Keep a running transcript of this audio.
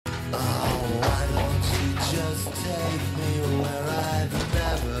Why don't you just take me where I've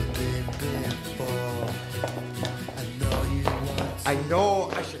never been before? I know you want. I know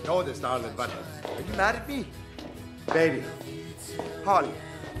I should know this, darling, but are you mad at me? Baby. Holly.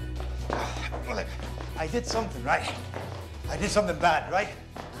 Well, look, I did something, right? I did something bad, right?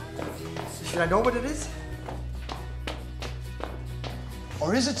 Should I know what it is?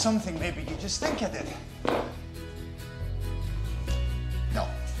 Or is it something maybe you just think I did? No,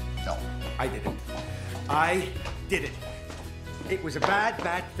 no. I did it. I did it. It was a bad,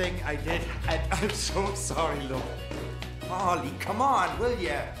 bad thing I did, and I'm so sorry, love. Holly, come on, will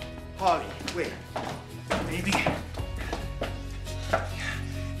ya? Holly, wait. Baby, you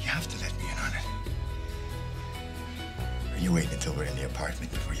have to let me in on it. Are you waiting until we're in the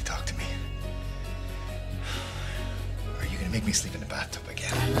apartment before you talk to me? Are you gonna make me sleep in the bathtub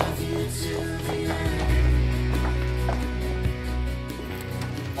again?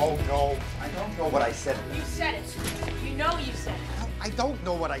 Oh, no. I don't know what I said. You said it. You know you said it. I don't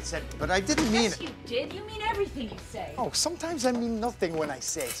know what I said, but I didn't mean Yes, it. you did. You mean everything you say. Oh, sometimes I mean nothing when I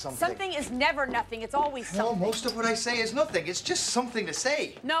say something. Something is never nothing. It's always something. No, most of what I say is nothing. It's just something to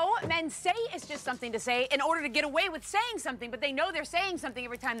say. No, men say it's just something to say in order to get away with saying something, but they know they're saying something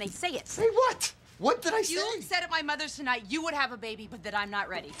every time they say it. Say what? What did I say? You said at my mother's tonight you would have a baby, but that I'm not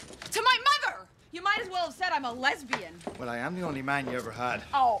ready. To my mother! You might as well have said I'm a lesbian. Well, I am the only man you ever had.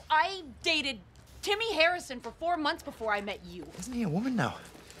 Oh, I dated Timmy Harrison for 4 months before I met you. Isn't he a woman now?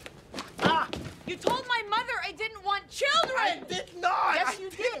 Ah! You told my mother I didn't want children! I did not! Yes, I you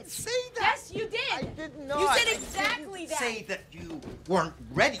didn't did. say that! Yes, you did! I did not! You said I exactly didn't that! say that you weren't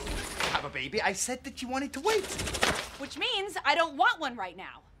ready to have a baby. I said that you wanted to wait. Which means I don't want one right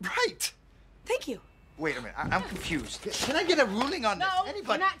now. Right. Thank you. Wait a minute. I'm confused. Can I get a ruling on No, this?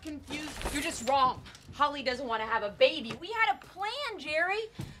 you're not confused. You're just wrong. Holly doesn't want to have a baby. We had a plan, Jerry,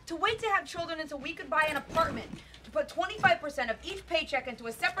 to wait to have children until we could buy an apartment. To put 25% of each paycheck into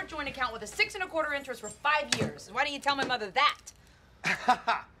a separate joint account with a 6 1/4 interest for 5 years. Why don't you tell my mother that?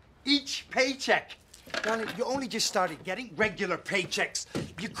 Each paycheck. Darling, you only just started getting regular paychecks.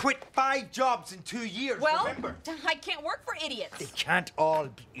 You quit 5 jobs in 2 years, Well, remember? I can't work for idiots. They can't all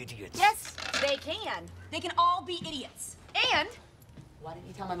be idiots. Yes, they can. They can all be idiots. And why didn't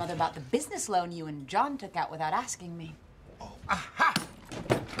you tell my mother about the business loan you and John took out without asking me? Oh, aha!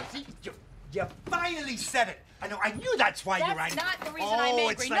 See, you finally said it. I knew that's why you're angry. That's not the reason I'm angry.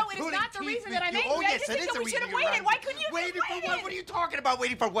 It's No, like it is pulling not the teeth reason with that I'm you. angry. Oh, I yes, just it think is that the we reason should have you're waited. angry. Why couldn't you have Waited just for waited? what? What are you talking about?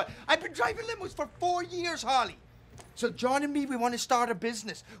 Waiting for what? I've been driving limos for 4 years, Holly. So John and me, we want to start a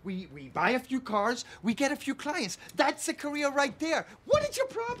business. We buy a few cars, we get a few clients. That's a career right there. What is your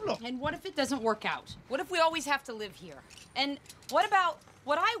problem? And what if it doesn't work out? What if we always have to live here? And what about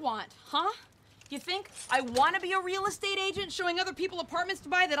what I want, huh? You think I want to be a real estate agent showing other people apartments to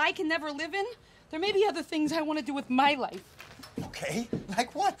buy that I can never live in? There may be other things I want to do with my life. Okay,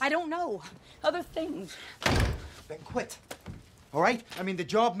 like what? I don't know. Other things. Then quit. All right? I mean, the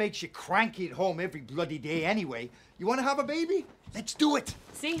job makes you cranky at home every bloody day anyway. You want to have a baby? Let's do it.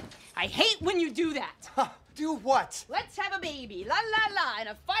 See? I hate when you do that. Huh, do what? Let's have a baby. La la la. In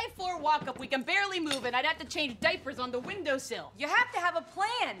a 5-floor walk-up we can barely move and I'd have to change diapers on the windowsill. You have to have a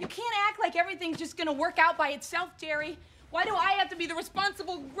plan. You can't act like everything's just gonna work out by itself, Jerry. Why do I have to be the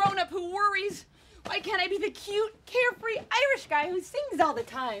responsible grown-up who worries? Why can't I be the cute, carefree Irish guy who sings all the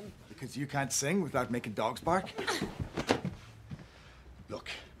time? Because you can't sing without making dogs bark? Look,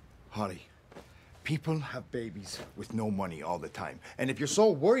 Holly, people have babies with no money all the time. And if you're so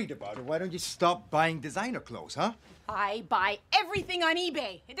worried about it, why don't you stop buying designer clothes, huh? I buy everything on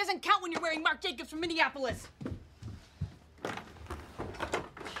eBay. It doesn't count when you're wearing Marc Jacobs from Minneapolis.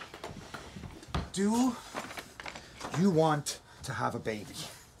 Do you want to have a baby?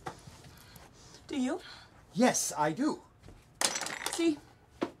 Do you? Yes, I do. See?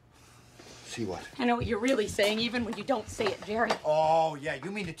 See what? I know what you're really saying, even when you don't say it, Jerry. Oh, yeah,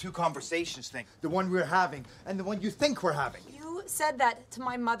 you mean the 2 conversations thing. The one we're having and the one you think we're having. You said that to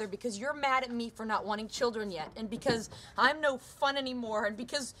my mother because you're mad at me for not wanting children yet, and because I'm no fun anymore, and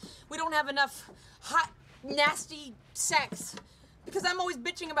because we don't have enough hot, nasty sex. Because I'm always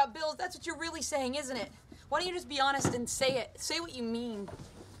bitching about bills. That's what you're really saying, isn't it? Why don't you just be honest and say it? Say what you mean.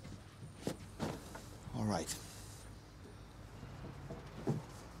 All right.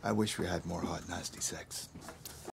 I wish we had more hot, nasty sex.